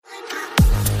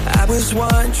was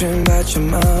wondering about your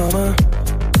mama.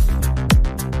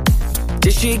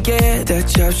 Did she get the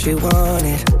job she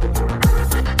wanted?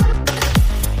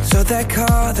 So that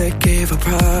car that gave her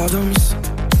problems.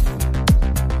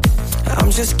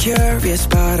 I'm just curious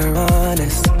about her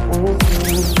honest.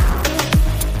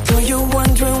 Know you're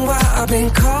wondering why I've been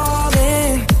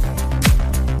calling,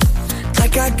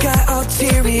 like I got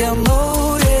ulterior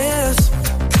motives.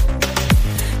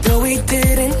 No, we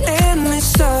didn't end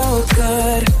this so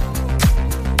good,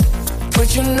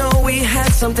 but you know we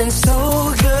had something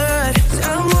so good.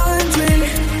 I'm wondering,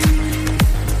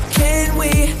 can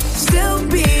we still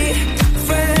be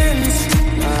friends?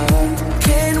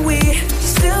 Can we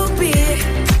still be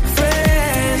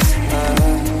friends?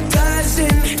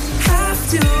 Doesn't have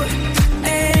to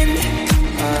end.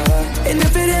 And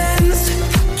if it ends,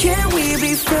 can we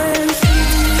be friends?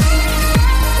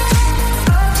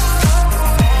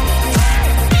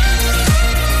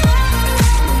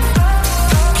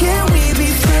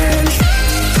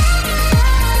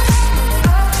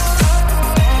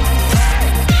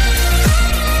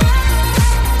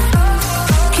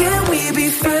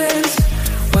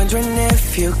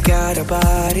 If you got a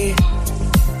body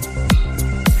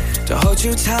to hold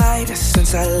you tight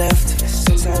since I left.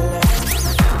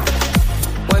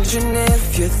 Wondering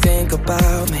if you think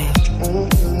about me.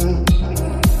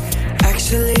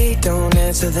 Actually, don't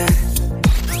answer that.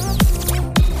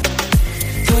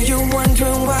 Know you're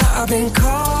wondering why I've been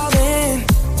calling,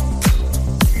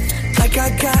 like I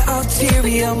got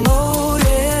ulterior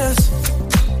motives.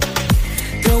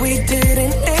 No, we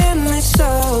didn't end this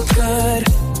so good,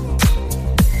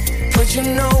 but you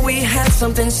know we had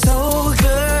something so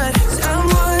good. I'm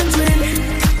wondering,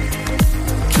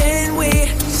 can we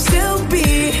still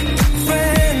be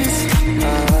friends?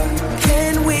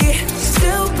 Can we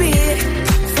still be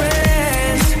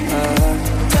friends?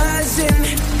 Doesn't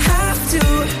have to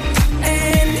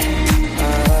end.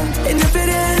 And if it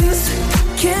ends,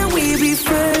 can we be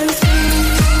friends?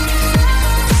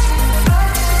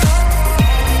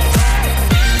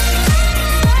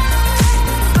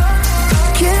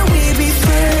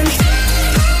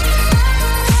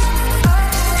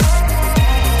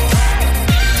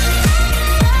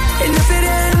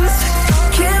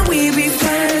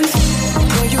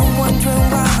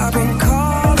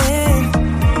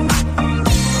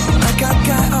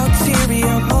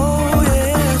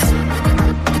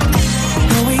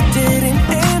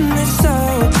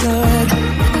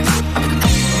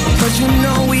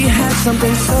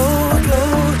 Something so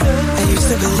good. I used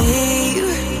to believe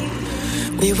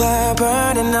we were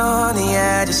burning on the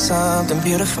edge of something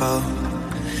beautiful,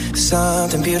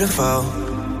 something beautiful.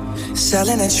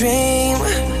 Selling a dream,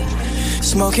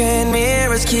 smoking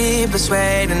mirrors keep us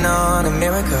waiting on a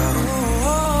miracle,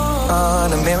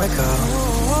 on a miracle.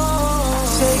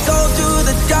 Say go through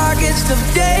the darkest of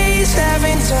days,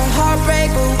 having to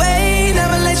heartbreak away.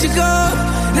 Never let you go,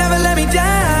 never let me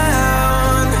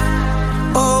down.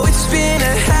 Oh, it's been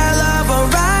a hell of a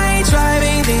ride,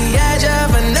 driving the edge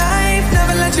of a knife.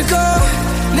 Never let you go,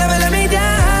 never let me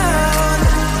down.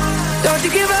 Don't you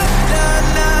give up, nah,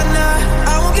 nah, nah.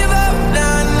 I won't give up,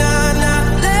 nah, nah,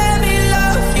 nah. Let me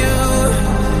love you,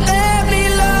 let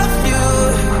me love you.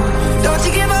 Don't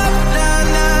you give up, nah,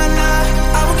 nah, nah.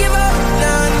 I won't give up,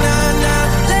 nah, nah, nah.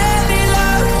 Let me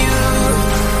love you,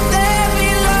 let me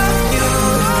love you.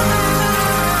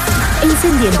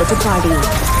 Encendiendo tu party,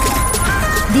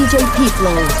 DJ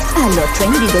P-Flow, allo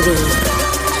Trendy Baby.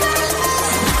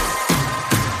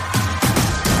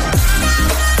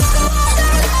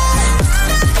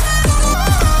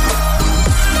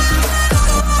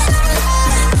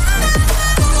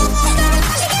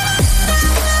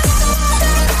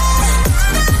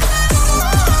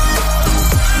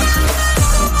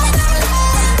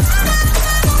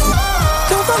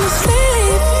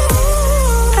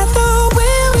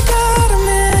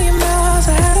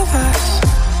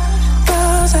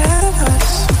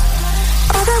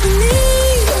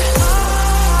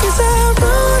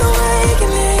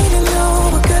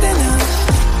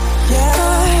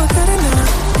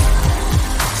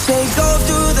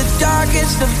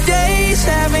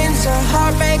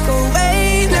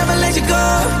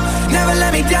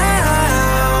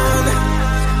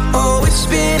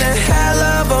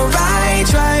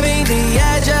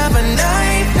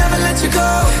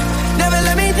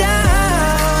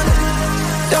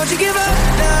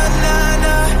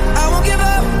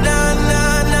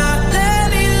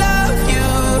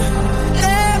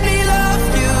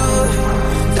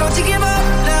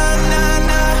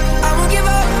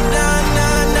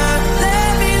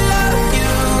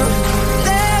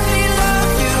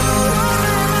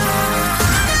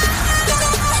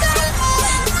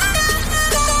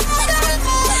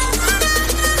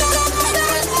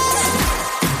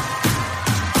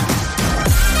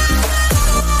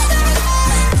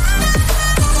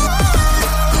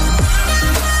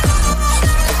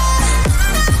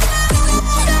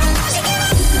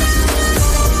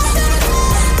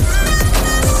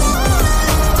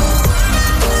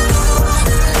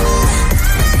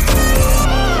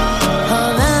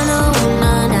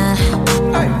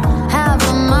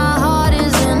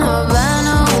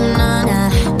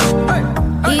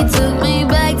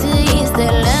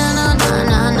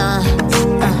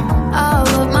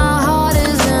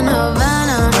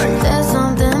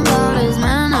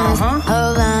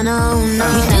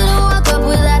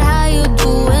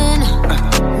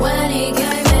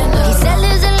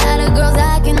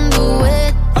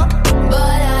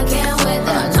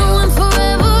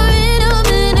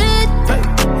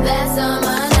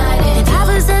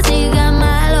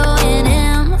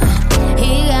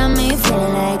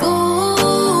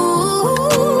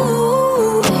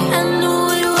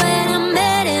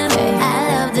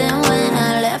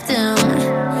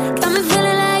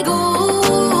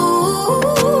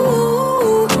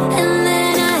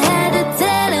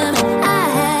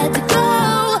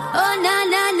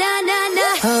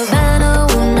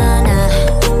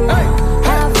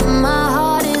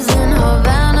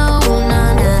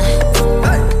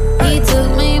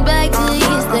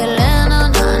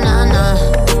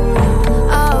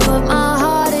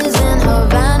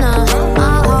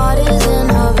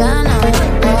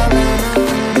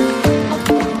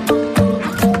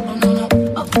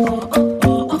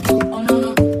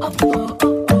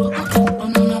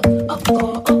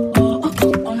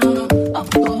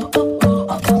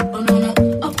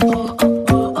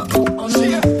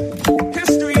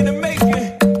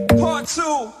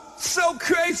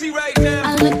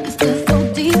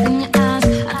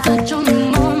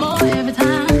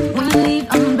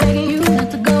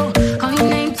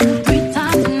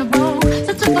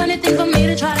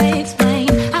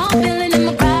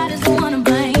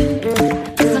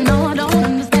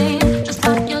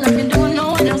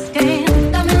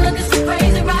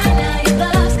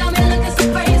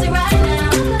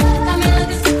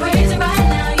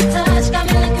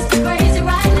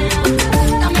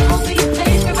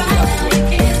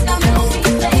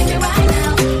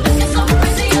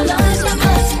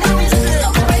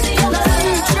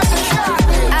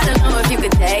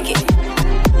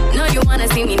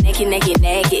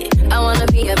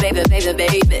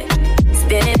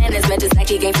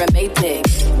 came from Maytag.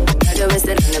 Roger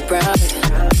rested on the brown.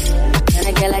 And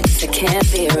I get like this, I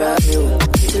can't be around you.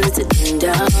 Usually to dim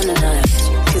down a notch.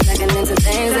 Cause I can into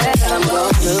things that I'm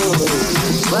gon' do.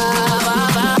 Wow, wow,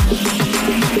 wow.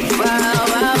 Wow,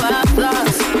 wow, wow,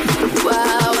 lost.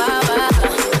 Wow, wow, wow.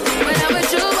 When I'm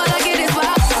with you, all I get is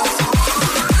wow.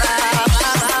 Wow,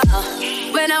 wow, wow.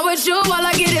 When I'm with you, all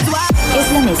I get is wow. Es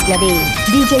la mezcla de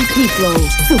DJ P-Flow,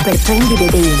 Super Trendy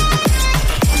Bebé.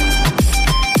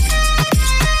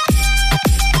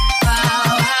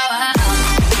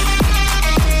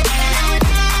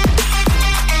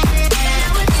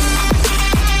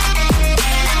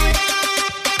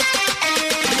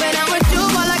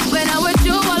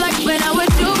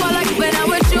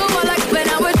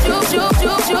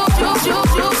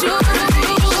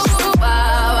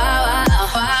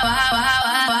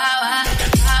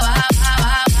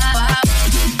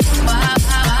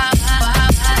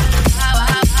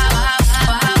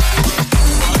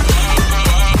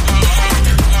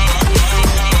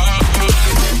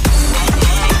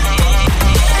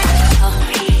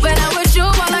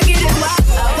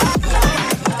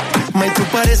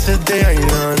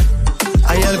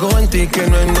 Hay algo en ti que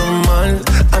no es normal.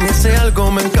 A mí ese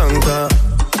algo me encanta.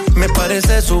 Me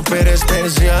parece súper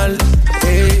especial.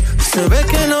 Ey, se ve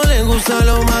que no le gusta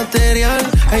lo material.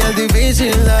 A ella es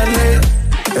difícil darle.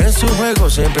 En su juego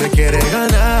siempre quiere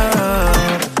ganar.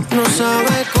 No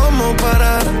sabe cómo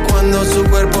parar. Cuando su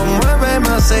cuerpo mueve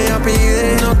más ella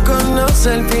pide. No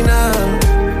conoce el final.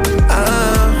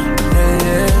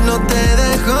 No te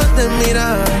dejo de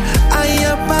mirar. Ahí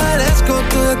aparezco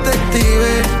tu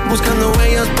detective, buscando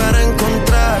huellas para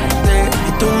encontrarte.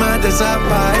 Y tú más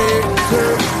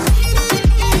desapareces.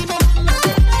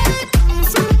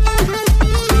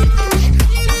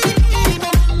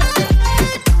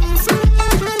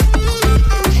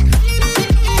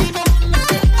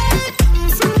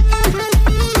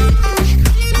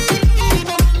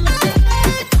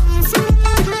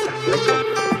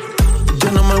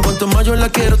 Yo la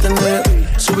quiero tener,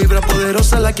 su vibra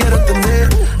poderosa la quiero entender.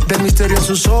 Del misterio en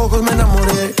sus ojos me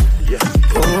enamoré.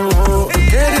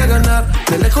 Quería ganar,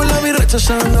 de lejos la vi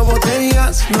rechazando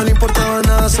botellas. No le importaba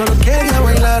nada, solo quería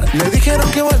bailar. Le dijeron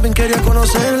que vuelven, quería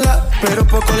conocerla, pero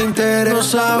poco le interesa. No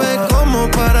sabe cómo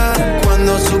parar,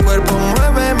 cuando su cuerpo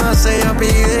mueve más ella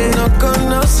pide. No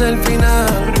conoce el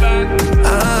final.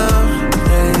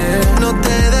 No te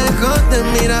dejo de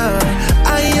mirar.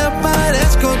 Ahí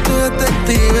aparezco tu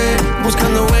detective,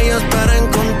 buscando huellas para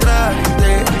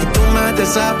encontrarte. Y tú más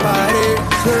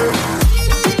desapareces.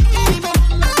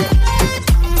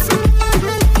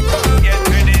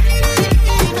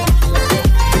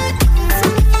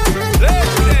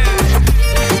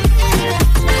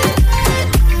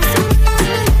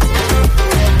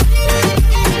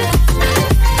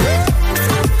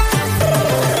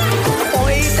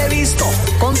 Hoy te he visto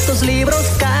con tus libros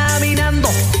caminando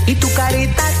y tu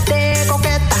carita de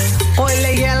coqueta. Hoy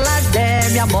leí la de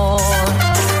mi amor.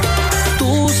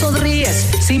 Tú sonríes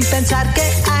sin pensar que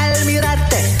al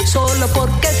mirarte, solo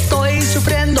porque estoy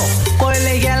sufriendo, hoy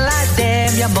leí la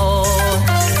de mi amor.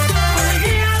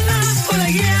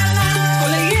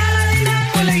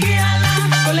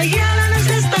 Colegiala, no es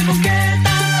esta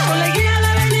coqueta.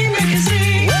 Colegiala, ven, dime que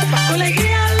sí.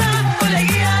 Colegiala, dime,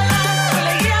 colegiala,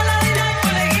 no es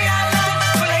esta coqueta.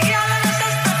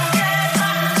 Colegiala,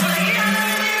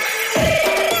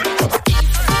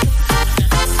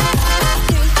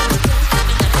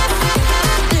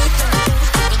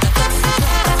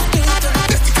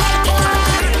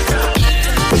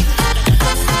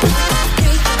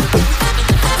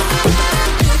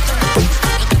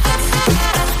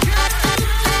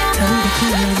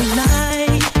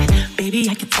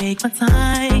 take my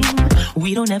time.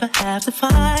 We don't ever have to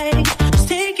fight. Just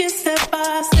take it step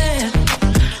by step.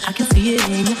 I can see it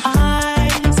in your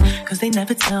eyes, 'cause they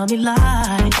never tell me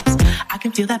lies. I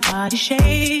can feel that body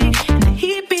shake and the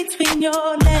heat between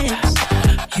your legs.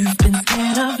 You've been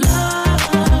scared of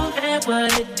love and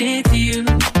what it did to you.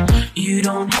 You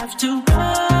don't have to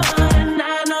run,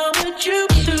 I know what you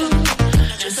do.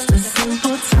 Just a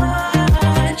simple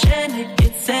touch and it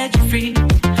gets set you free.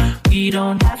 We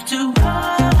don't have to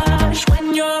rush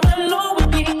when you're alone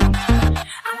with me.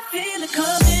 I feel it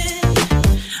coming,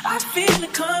 I feel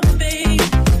it coming, babe.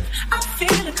 I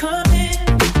feel it coming,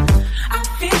 I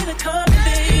feel it coming,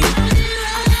 babe.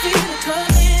 I feel it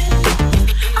coming,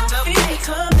 I feel it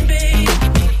coming, babe.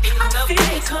 I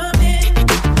feel it coming,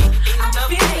 I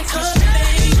feel it coming,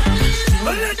 babe.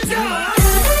 Let's go.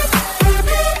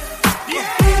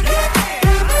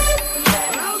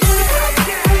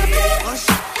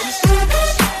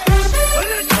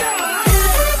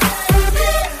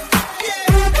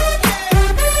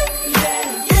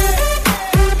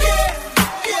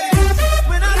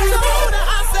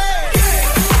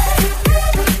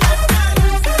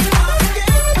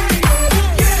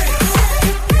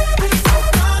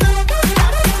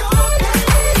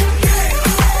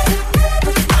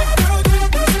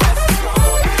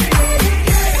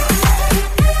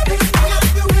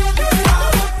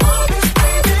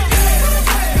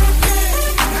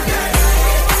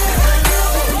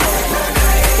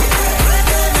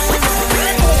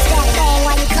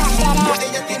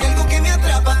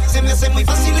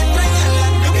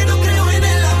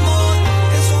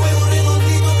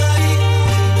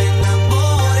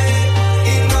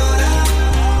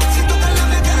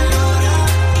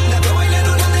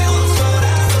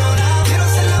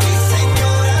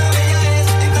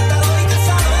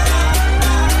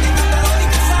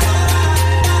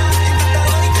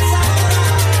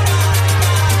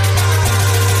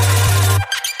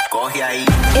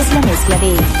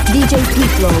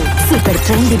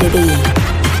 Trendy Baby.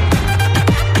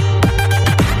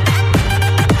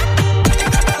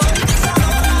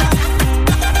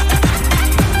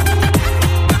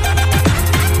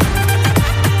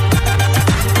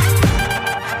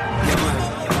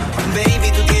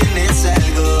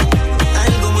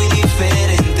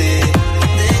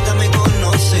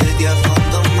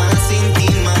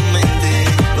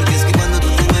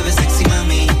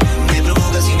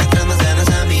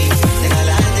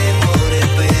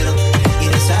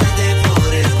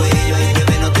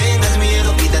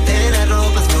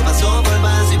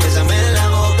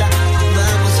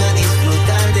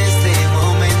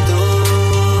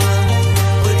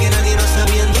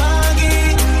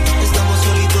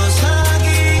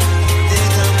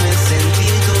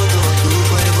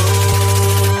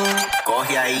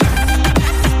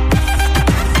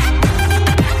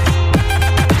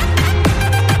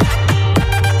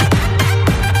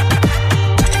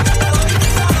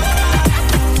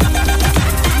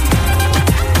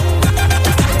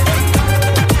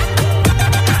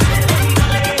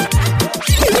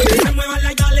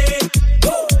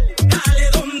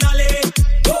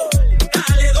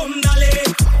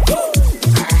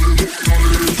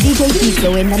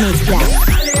 En la mezcla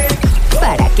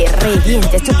para que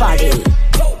revientes tu party.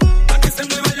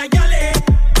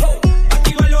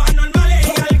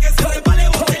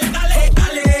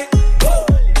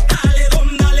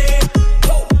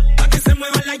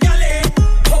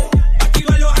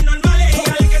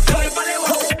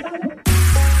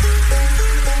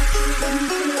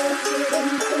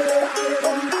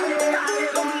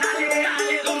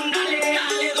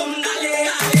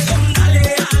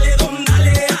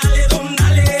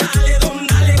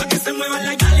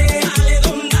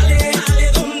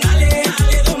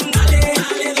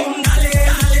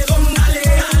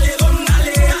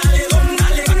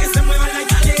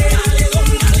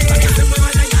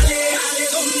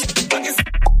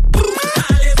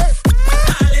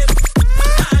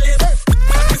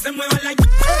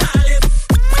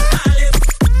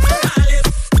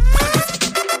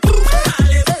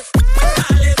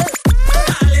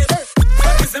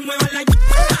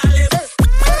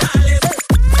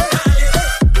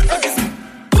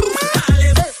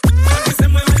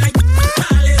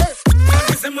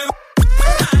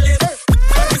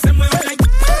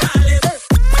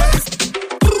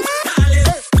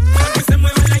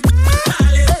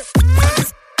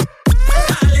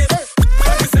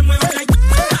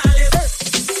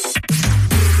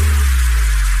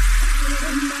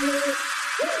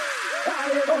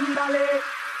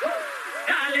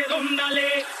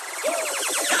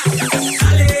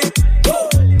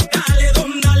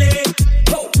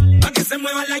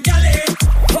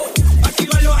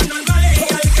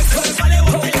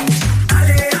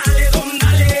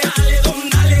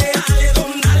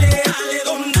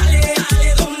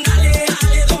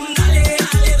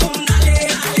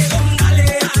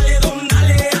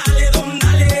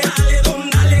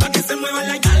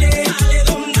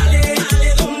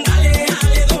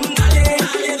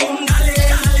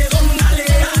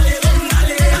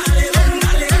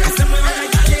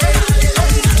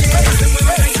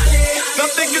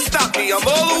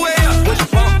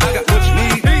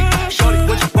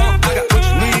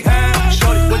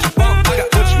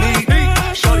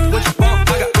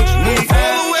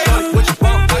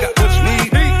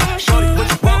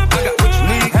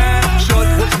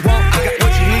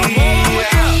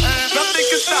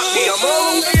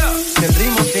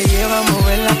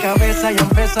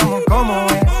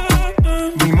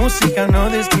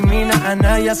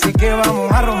 Así que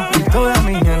vamos a romper, toda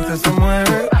mi gente se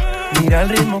mueve. Mira el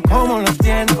ritmo como los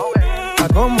tiene.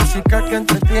 Hago música que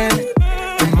entretiene.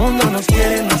 El mundo nos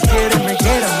quiere, me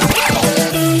quiere.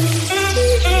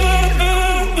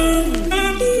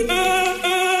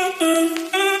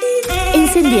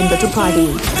 Encendiendo tu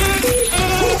party.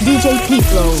 DJ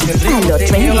P-Flow, a lo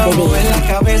Trendy Baby. En la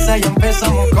cabeza y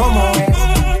empezamos como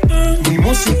es. Mi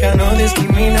música no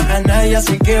discrimina a nadie,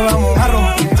 así que vamos a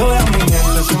romper, toda mi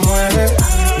gente se mueve.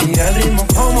 Mira el ritmo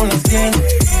como los tiene.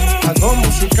 Hago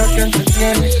música que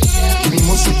entretiene. Mi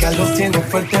música los tiene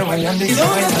fuerte bailando y ¿y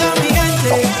dónde está mi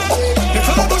gente? Que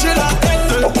todo bouge la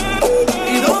tête.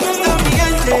 ¿Y dónde está mi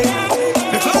gente?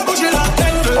 Que todo bouge la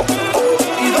tête.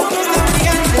 ¿Y dónde está mi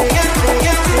gente?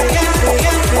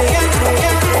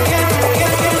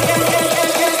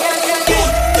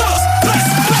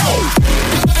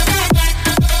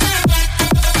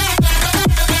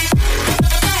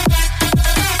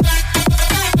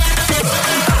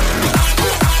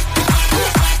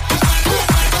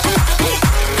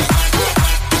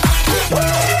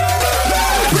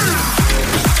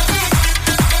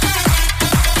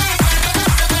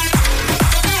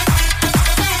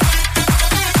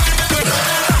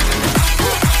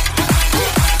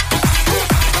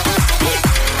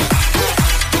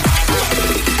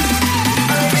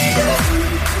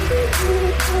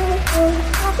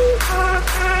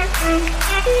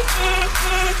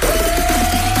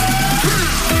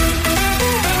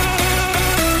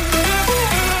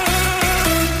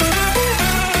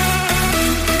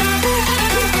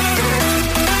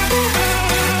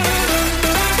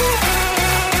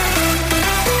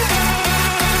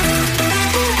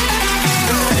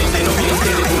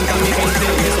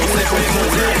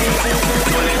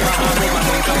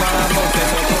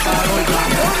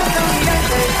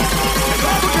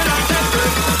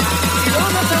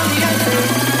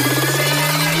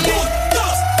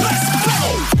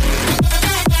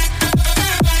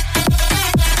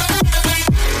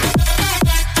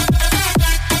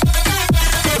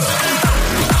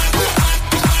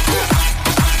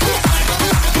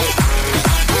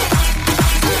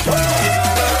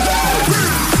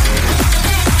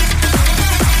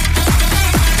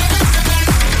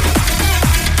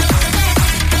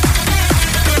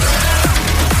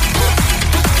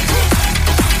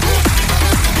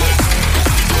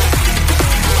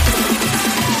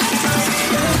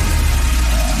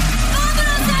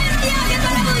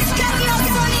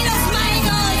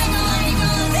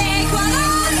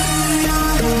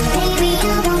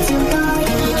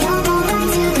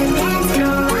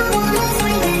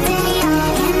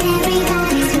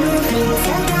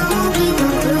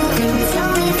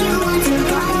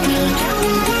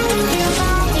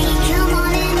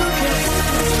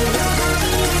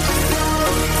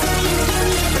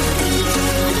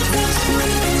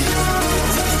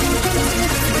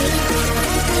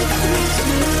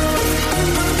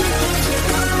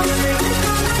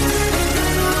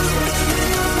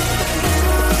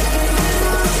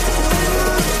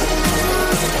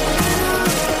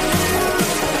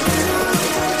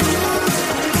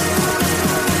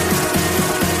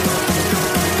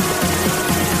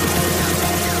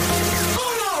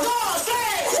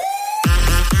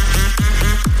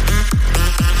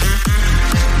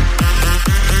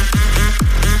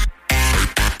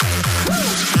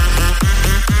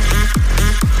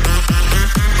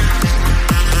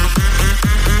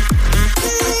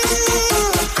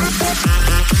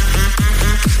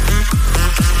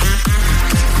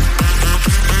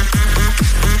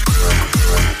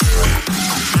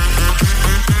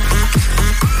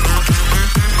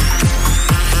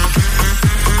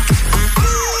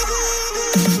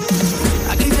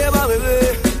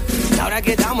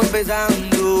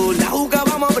 empezando. La juca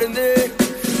vamos a prender,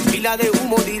 pila de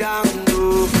humo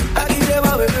tirando. Aquí se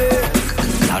va a beber,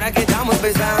 ahora que estamos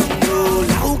empezando.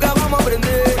 La juca vamos a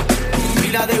prender,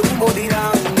 pila de humo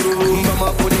tirando. Vamos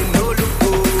a ponernos loco,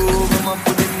 vamos a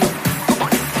ponernos,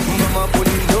 vamos a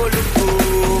ponernos loco,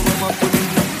 vamos a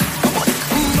ponernos,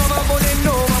 vamos a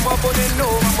ponernos, vamos a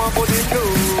ponernos, vamos a ponernos,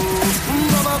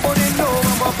 vamos a ponernos,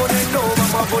 vamos a ponernos,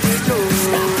 vamos a ponernos.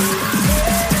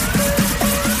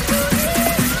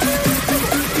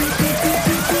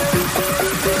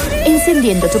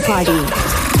 Encendiendo tu party.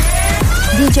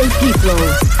 DJ P-Flow,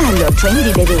 a lo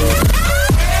trendy, bebé.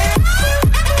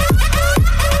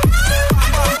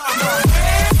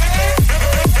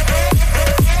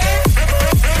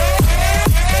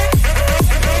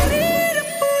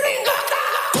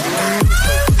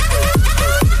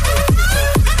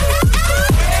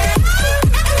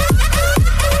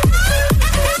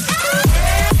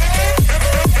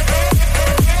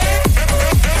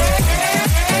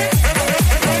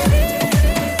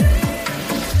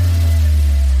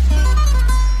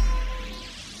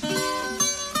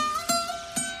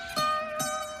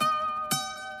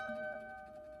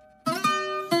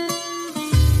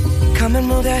 Come and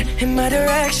move that in my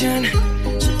direction.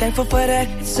 So thankful for that,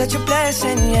 it's such a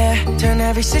blessing, yeah. Turn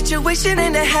every situation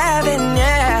into heaven,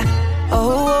 yeah.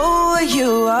 Oh,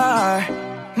 you are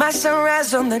my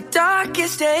sunrise on the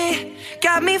darkest day.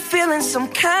 Got me feeling some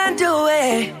kind of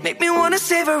way. Make me wanna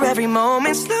savor every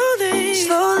moment slowly,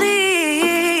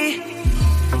 slowly.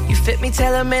 You fit me,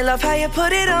 tailor-made, love how you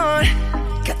put it on.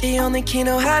 Got the only key,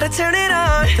 know how to turn it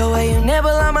on. The way you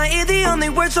never lie my ear, the only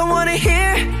words I wanna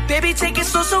hear. Baby, take it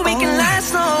slow so we can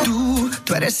last long.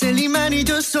 Tú eres el imán y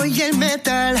yo soy el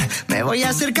metal. Me voy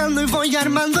acercando y voy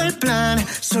armando el plan.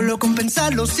 Solo con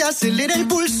pensarlo se acelera el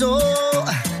pulso.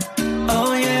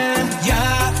 Oh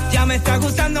yeah, ya me está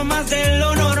gustando más de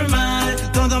lo normal.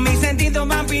 Todos mis sentidos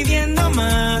van pidiendo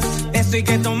más. Esto hay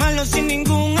que tomarlo sin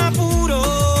ningún apuro.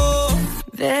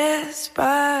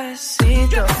 Despacito,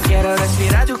 quiero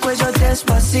respirar tu cuello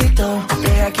despacito.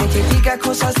 Deja que te diga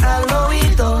cosas al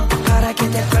oído, para que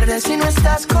te acuerdes si no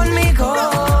estás conmigo.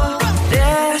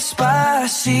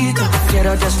 Despacito,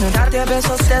 quiero desnudarte a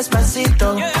besos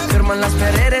despacito. Firmo en las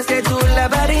paredes de tu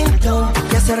laberinto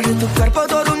y hacer de tu cuerpo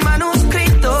todo un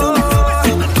manuscrito.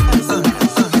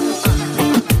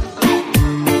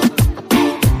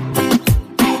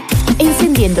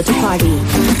 Encendiendo tu party.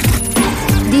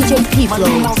 DJ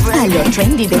P-Flow, a lo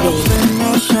trendy, bebé.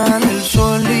 En el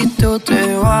solito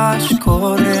te vas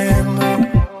corriendo.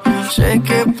 Sé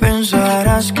que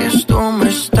pensarás que esto me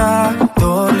está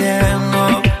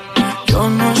doliendo. Yo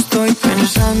no estoy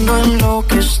pensando en lo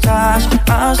que estás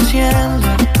haciendo.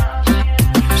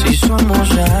 Si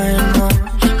somos ajenos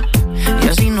y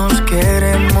así nos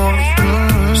queremos.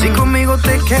 Si conmigo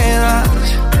te quedas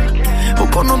o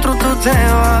con otro tú te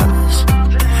vas,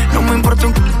 no me importa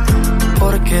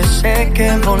porque sé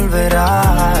que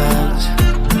volverás.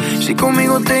 Si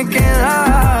conmigo te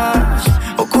quedas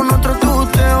o con otro tú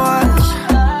te vas,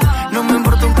 no me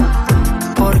importa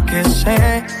porque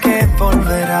sé que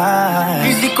volverás.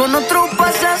 Y si con otro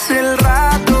pasas el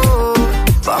rato,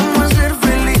 vamos a ser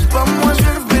feliz, vamos a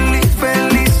ser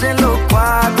felices los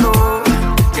cuatro.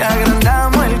 Y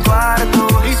agrandamos el cuarto.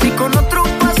 Y si con otro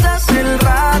pasas el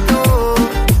rato,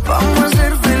 vamos a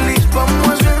ser feliz, vamos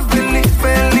a ser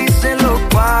felices los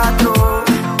cuatro.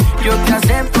 Yo te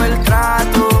acepto el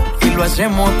trato y lo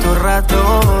hacemos todo rato.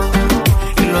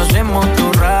 Y lo hacemos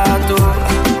todo rato.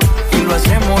 Y lo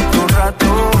hacemos todo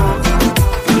rato.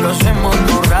 Y lo hacemos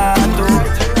todo rato.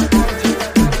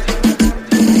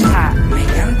 Me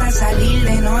encanta salir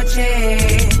de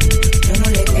noche. Yo no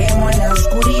le temo a la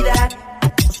oscuridad.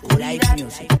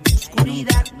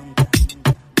 Oscuridad.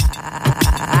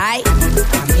 Ay,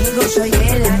 amigo, soy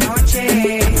de la noche.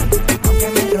 Aunque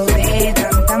me rodee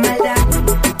tanta maldad.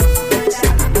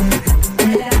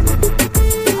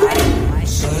 Ay,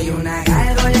 soy una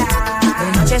gárgola.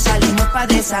 De noche salimos pa'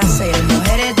 deshacer.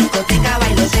 Mujeres, discoteca,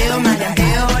 bailoteo,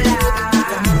 mariajeola.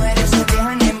 Las mujeres se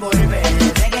dejan envolver.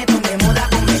 El reggaetón de moda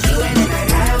convertido en una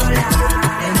gárgola.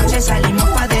 De noche salimos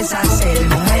pa' deshacer.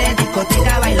 Mujeres,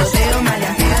 discoteca, bailoteo,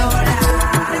 mariajeola.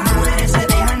 Las mujeres se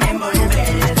dejan envolver.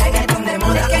 El reggaetón de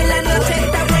moda que la noche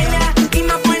está buena. Y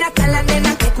más buena que las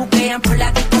nenas que cuquean por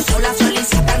la disco sola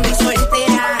solicitando y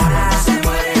solteras. Se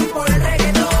mueren por el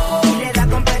reggaetón. Y le da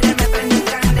con perder, me prende en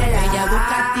candela. Ella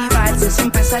busca activarse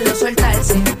sin pensarlo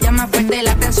soltarse. Llama fuerte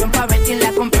la canción pa' ver quién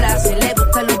la complace. Le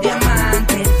gustan los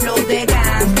diamantes, flow de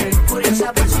gangster.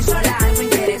 Curiosa por sí sola, algo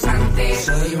interesante.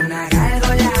 Soy una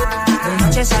gárgola. De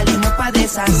noche salimos pa'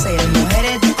 deshacer.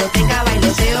 Mujeres, discoteca,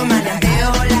 bailoteo,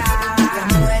 mariajeola.